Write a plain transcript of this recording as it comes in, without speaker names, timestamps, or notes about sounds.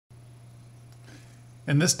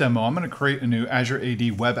In this demo, I'm going to create a new Azure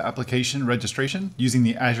AD web application registration using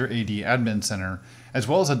the Azure AD Admin Center, as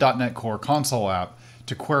well as a .NET Core console app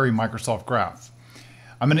to query Microsoft Graph.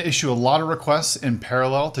 I'm going to issue a lot of requests in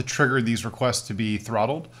parallel to trigger these requests to be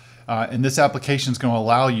throttled, and this application is going to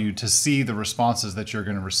allow you to see the responses that you're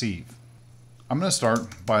going to receive. I'm going to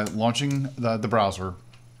start by launching the browser,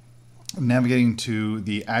 navigating to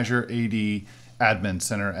the Azure AD Admin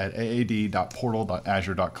Center at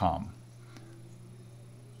aad.portal.azure.com.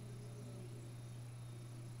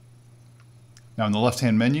 Now in the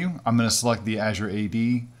left-hand menu, I'm going to select the Azure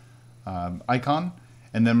AD icon,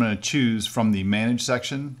 and then I'm going to choose from the Manage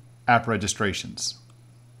section, App Registrations.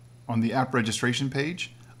 On the App Registration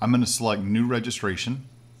page, I'm going to select New Registration,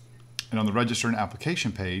 and on the Register an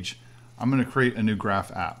Application page, I'm going to create a new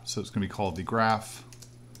Graph app. So it's going to be called the Graph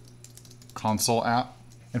Console app.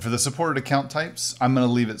 And for the supported account types, I'm going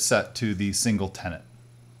to leave it set to the single tenant.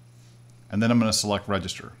 And then I'm going to select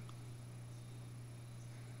Register.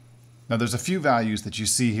 Now there's a few values that you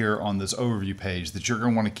see here on this overview page that you're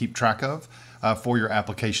going to want to keep track of for your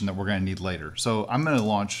application that we're going to need later. So I'm going to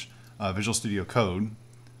launch Visual Studio Code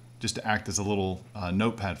just to act as a little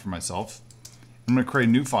notepad for myself. I'm going to create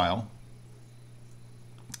a new file,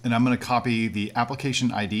 and I'm going to copy the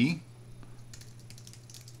application ID,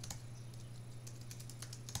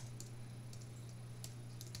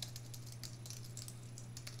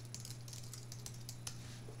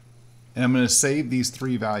 and I'm going to save these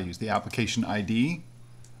three values, the application ID.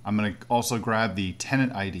 I'm going to also grab the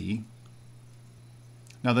tenant ID.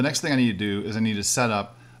 Now the next thing I need to do is I need to set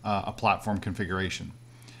up a platform configuration.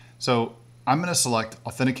 So I'm going to select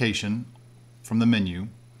Authentication from the menu,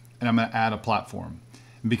 and I'm going to add a platform.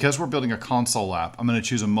 And because we're building a console app, I'm going to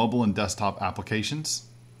choose a mobile and desktop applications.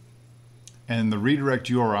 And in the redirect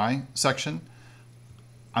URI section,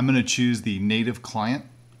 I'm going to choose the native client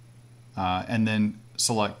and then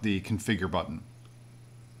select the configure button.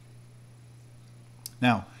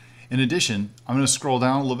 Now, in addition, I'm going to scroll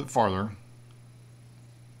down a little bit farther,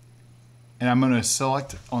 and I'm going to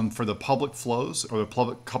select for the public flows or the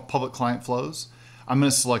public client flows, I'm going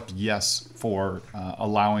to select yes for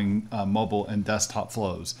allowing mobile and desktop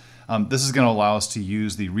flows. This is going to allow us to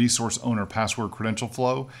use the resource owner password credential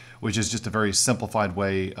flow, which is just a very simplified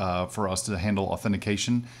way for us to handle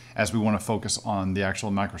authentication, as we want to focus on the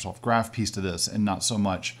actual Microsoft Graph piece to this and not so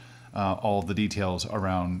much all of the details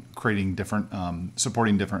around creating different,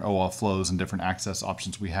 supporting different OAuth flows and different access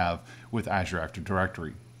options we have with Azure Active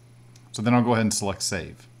Directory. So then I'll go ahead and select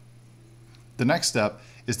Save. The next step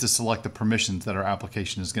is to select the permissions that our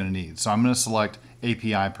application is going to need. So I'm going to select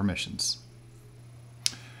API permissions.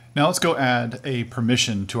 Now let's go add a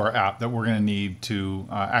permission to our app that we're going to need to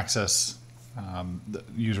access the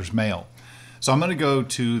user's mail. So I'm going to go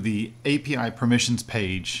to the API permissions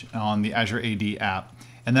page on the Azure AD app,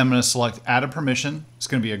 and then I'm going to select Add a Permission. It's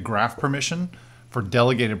going to be a graph permission for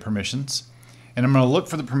delegated permissions. And I'm going to look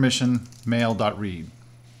for the permission mail.read.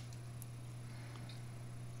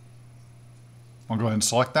 I'll go ahead and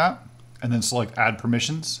select that, and then select Add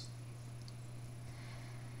Permissions.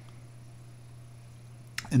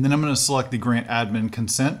 And then I'm going to select the Grant Admin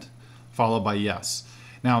Consent, followed by Yes.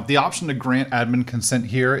 Now, the option to grant admin consent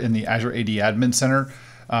here in the Azure AD Admin Center,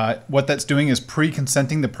 what that's doing is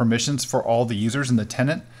pre-consenting the permissions for all the users in the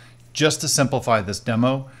tenant, just to simplify this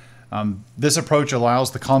demo. This approach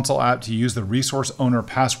allows the console app to use the resource owner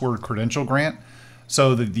password credential grant,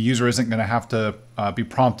 so that the user isn't going to have to be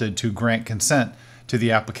prompted to grant consent to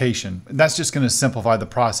the application. That's just going to simplify the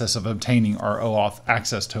process of obtaining our OAuth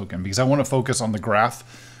access token, because I want to focus on the graph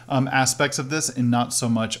aspects of this and not so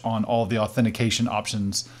much on all the authentication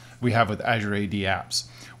options we have with Azure AD apps.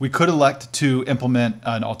 We could elect to implement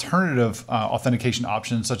an alternative authentication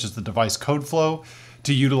option, such as the device code flow,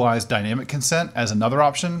 to utilize dynamic consent as another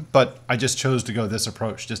option, but I just chose to go this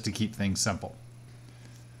approach just to keep things simple.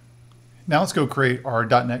 Now let's go create our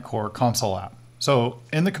 .NET Core console app. So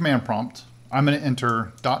in the command prompt, I'm going to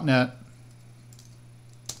enter .NET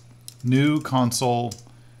new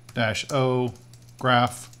console-o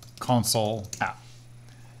graph console app.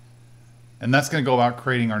 And that's going to go about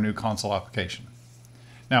creating our new console application.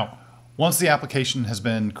 Now, once the application has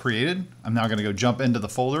been created, I'm now going to go jump into the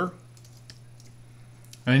folder.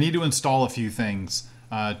 And I need to install a few things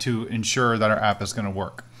to ensure that our app is going to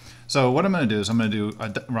work. So what I'm going to do is I'm going to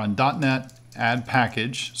run .NET add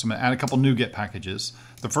package. So I'm going to add a couple NuGet packages.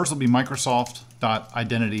 The first will be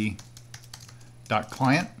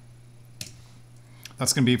Microsoft.identity.client.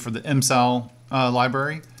 That's going to be for the MSAL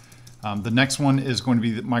library. The next one is going to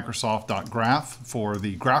be the Microsoft.graph for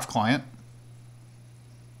the graph client.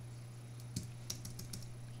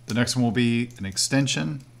 The next one will be an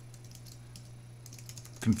extension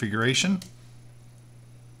configuration.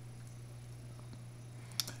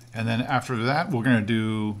 And then after that, we're going to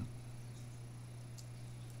do,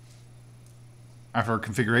 after our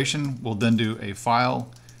configuration, we'll then do a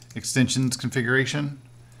file extensions configuration,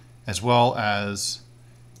 as well as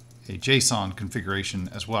a JSON configuration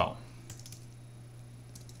as well.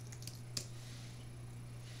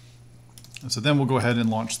 And so then we'll go ahead and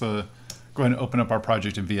go ahead and open up our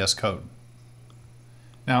project in VS Code.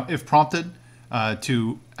 Now, if prompted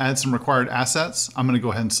to add some required assets, I'm going to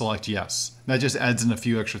go ahead and select yes. That just adds in a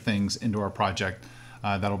few extra things into our project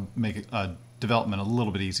that'll make development a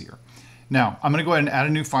little bit easier. Now, I'm going to go ahead and add a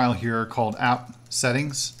new file here called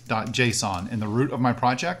app.settings.json in the root of my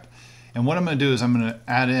project. And what I'm going to do is I'm going to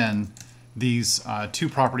add in these two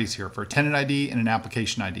properties here for a tenant ID and an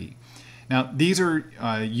application ID. Now, these are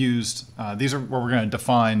these are where we're going to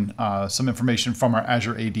define some information from our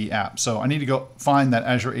Azure AD app. So I need to go find that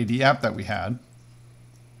Azure AD app that we had.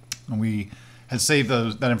 And we had saved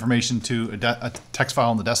that information to a text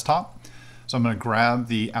file on the desktop. So I'm going to grab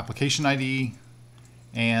the application ID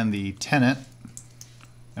and the tenant,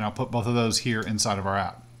 and I'll put both of those here inside of our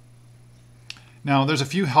app. Now, there's a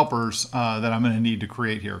few helpers that I'm going to need to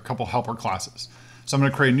create here, a couple helper classes. So I'm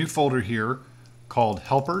going to create a new folder here called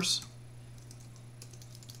helpers.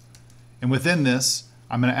 And within this,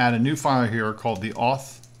 I'm going to add a new file here called the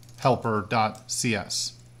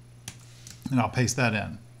auth-helper.cs. And I'll paste that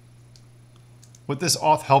in. What this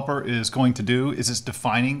auth helper is going to do is it's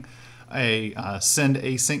defining a send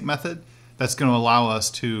async method that's going to allow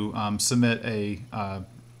us to submit a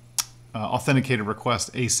authenticated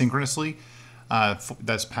request asynchronously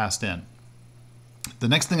that's passed in. The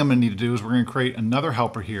next thing I'm going to need to do is we're going to create another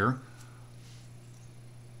helper here.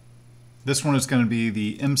 This one is going to be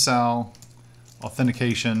the MSAL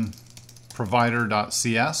authentication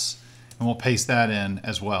provider.cs, and we'll paste that in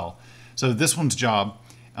as well. So this one's job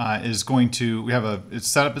is going to, it's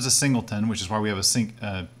set up as a singleton, which is why we have a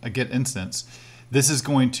get instance. This is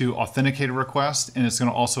going to authenticate a request, and it's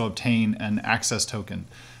going to also obtain an access token.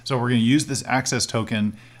 So we're going to use this access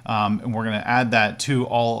token, and we're going to add that to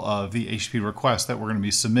all of the HTTP requests that we're going to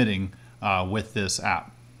be submitting with this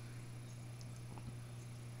app.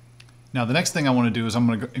 Now, the next thing I want to do is I'm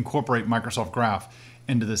going to incorporate Microsoft Graph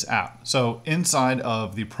into this app. So inside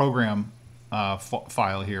of the program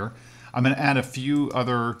file here, I'm going to add a few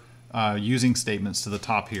other using statements to the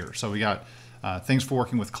top here. So we got things for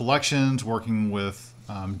working with collections, working with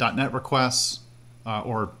 .NET requests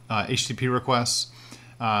or HTTP requests,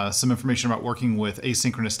 some information about working with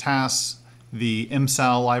asynchronous tasks, the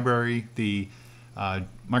MSAL library, the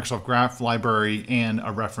Microsoft Graph library, and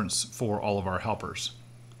a reference for all of our helpers.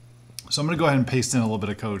 So I'm going to go ahead and paste in a little bit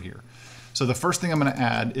of code here. So the first thing I'm going to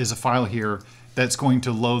add is a file here that's going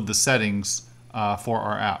to load the settings for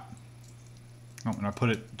our app. I'm going to put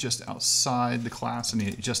it just outside the class. I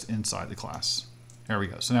need it just inside the class. There we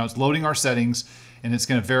go. So now it's loading our settings, and it's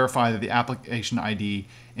going to verify that the application ID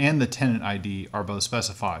and the tenant ID are both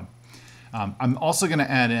specified. I'm also going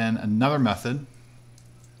to add in another method.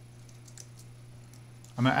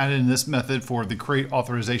 I'm going to add in this method for the create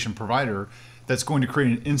authorization provider that's going to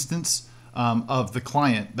create an instance of the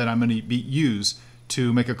client that I'm going to use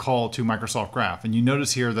to make a call to Microsoft Graph. And you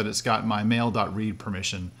notice here that it's got my mail.read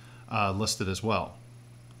permission listed as well.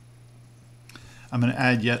 I'm going to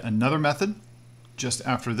add yet another method just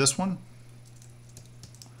after this one.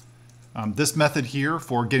 This method here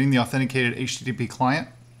for getting the authenticated HTTP client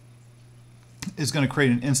is going to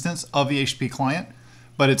create an instance of the HTTP client,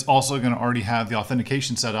 but it's also going to already have the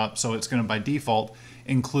authentication set up, so it's going to by default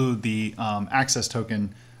include the access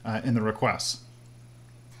token in the request.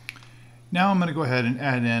 Now I'm going to go ahead and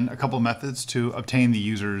add in a couple of methods to obtain the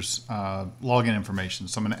user's login information.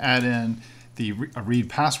 So I'm going to add in the read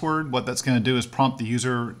password. What that's going to do is prompt the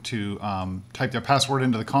user to type their password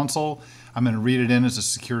into the console. I'm going to read it in as a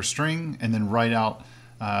secure string and then write out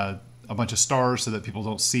a bunch of stars so that people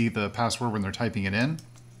don't see the password when they're typing it in.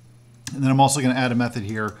 And then I'm also going to add a method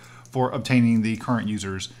here for obtaining the current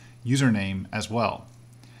user's username as well.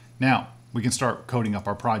 Now we can start coding up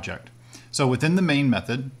our project. So within the main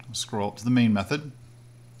method, scroll up to the main method.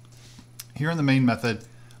 Here in the main method,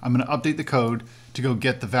 I'm going to update the code to go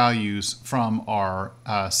get the values from our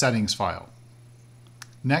settings file.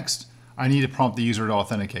 Next, I need to prompt the user to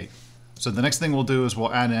authenticate. So the next thing we'll do is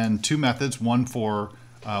we'll add in two methods, one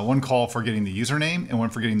call for getting the username and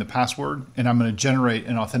one for getting the password. And I'm going to generate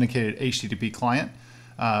an authenticated HTTP client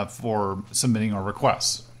for submitting our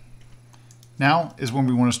requests. Now is when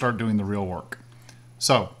we want to start doing the real work.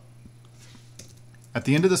 So at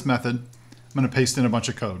the end of this method, I'm going to paste in a bunch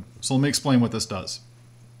of code. So let me explain what this does.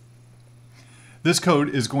 This code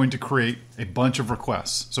is going to create a bunch of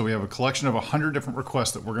requests. So we have a collection of 100 different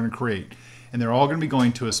requests that we're going to create, and they're all going to be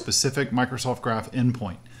going to a specific Microsoft Graph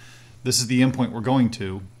endpoint. This is the endpoint we're going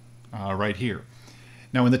to right here.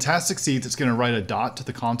 Now when the task succeeds, it's going to write a dot to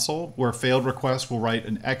the console, where failed requests will write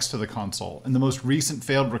an X to the console. And the most recent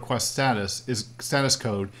failed request status is status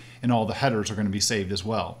code, and all the headers are going to be saved as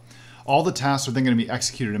well. All the tasks are then going to be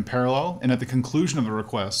executed in parallel, and at the conclusion of the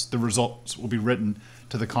request, the results will be written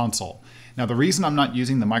to the console. Now the reason I'm not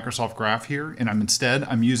using the Microsoft Graph here, and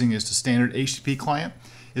I'm using just a standard HTTP client,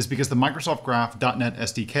 is because the Microsoft Graph.net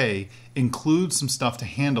SDK includes some stuff to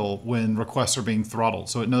handle when requests are being throttled.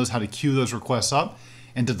 So it knows how to queue those requests up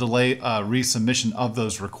and to delay resubmission of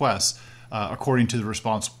those requests according to the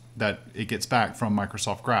response that it gets back from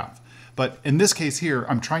Microsoft Graph. But in this case here,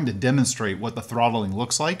 I'm trying to demonstrate what the throttling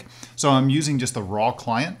looks like. So I'm using just the raw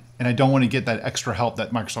client, and I don't want to get that extra help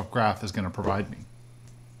that Microsoft Graph is going to provide me.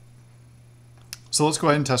 So let's go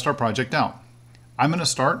ahead and test our project out. I'm going to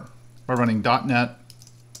start by running .NET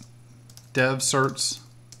dev certs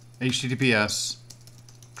https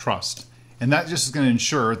trust. And that just is going to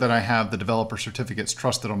ensure that I have the developer certificates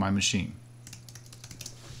trusted on my machine.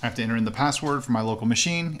 I have to enter in the password for my local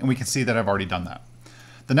machine, and we can see that I've already done that.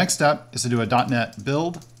 The next step is to do a .NET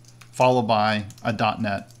build followed by a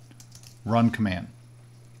 .NET run command.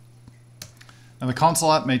 Now the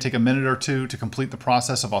console app may take a minute or two to complete the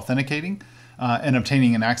process of authenticating and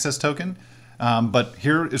obtaining an access token, but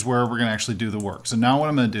here is where we're going to actually do the work. So now what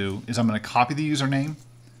I'm going to do is I'm going to copy the username,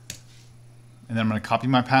 and then I'm going to copy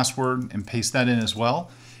my password and paste that in as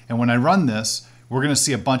well. And when I run this, we're going to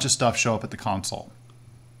see a bunch of stuff show up at the console.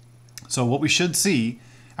 So what we should see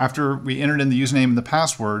after we entered in the username and the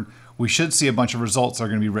password, we should see a bunch of results that are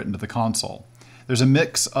going to be written to the console. There's a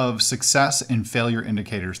mix of success and failure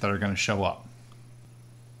indicators that are going to show up.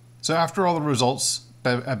 So after all the results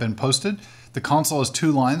have been posted, the console has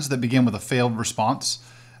two lines that begin with a failed response.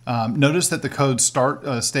 Notice that the code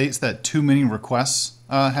states that too many requests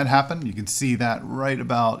had happened. You can see that right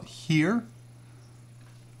about here.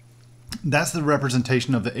 That's the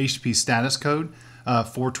representation of the HTTP status code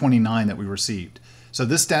 429 that we received. So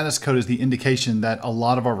this status code is the indication that a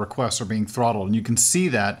lot of our requests are being throttled, and you can see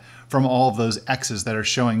that from all of those X's that are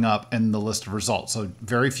showing up in the list of results. So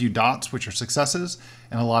very few dots, which are successes,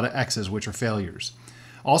 and a lot of X's, which are failures.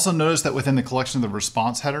 Also notice that within the collection of the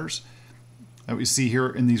response headers that we see here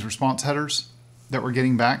in these response headers that we're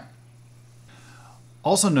getting back,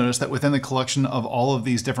 also notice that within the collection of all of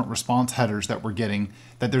these different response headers that we're getting,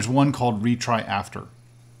 that there's one called retry after.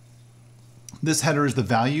 This header is the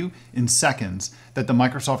value in seconds that the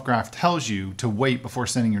Microsoft Graph tells you to wait before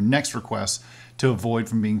sending your next request to avoid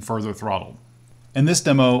from being further throttled. In this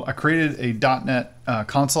demo, I created a .NET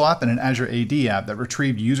console app and an Azure AD app that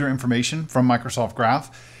retrieved user information from Microsoft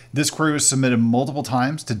Graph. This query was submitted multiple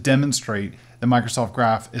times to demonstrate that Microsoft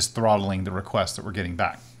Graph is throttling the requests that we're getting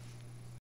back.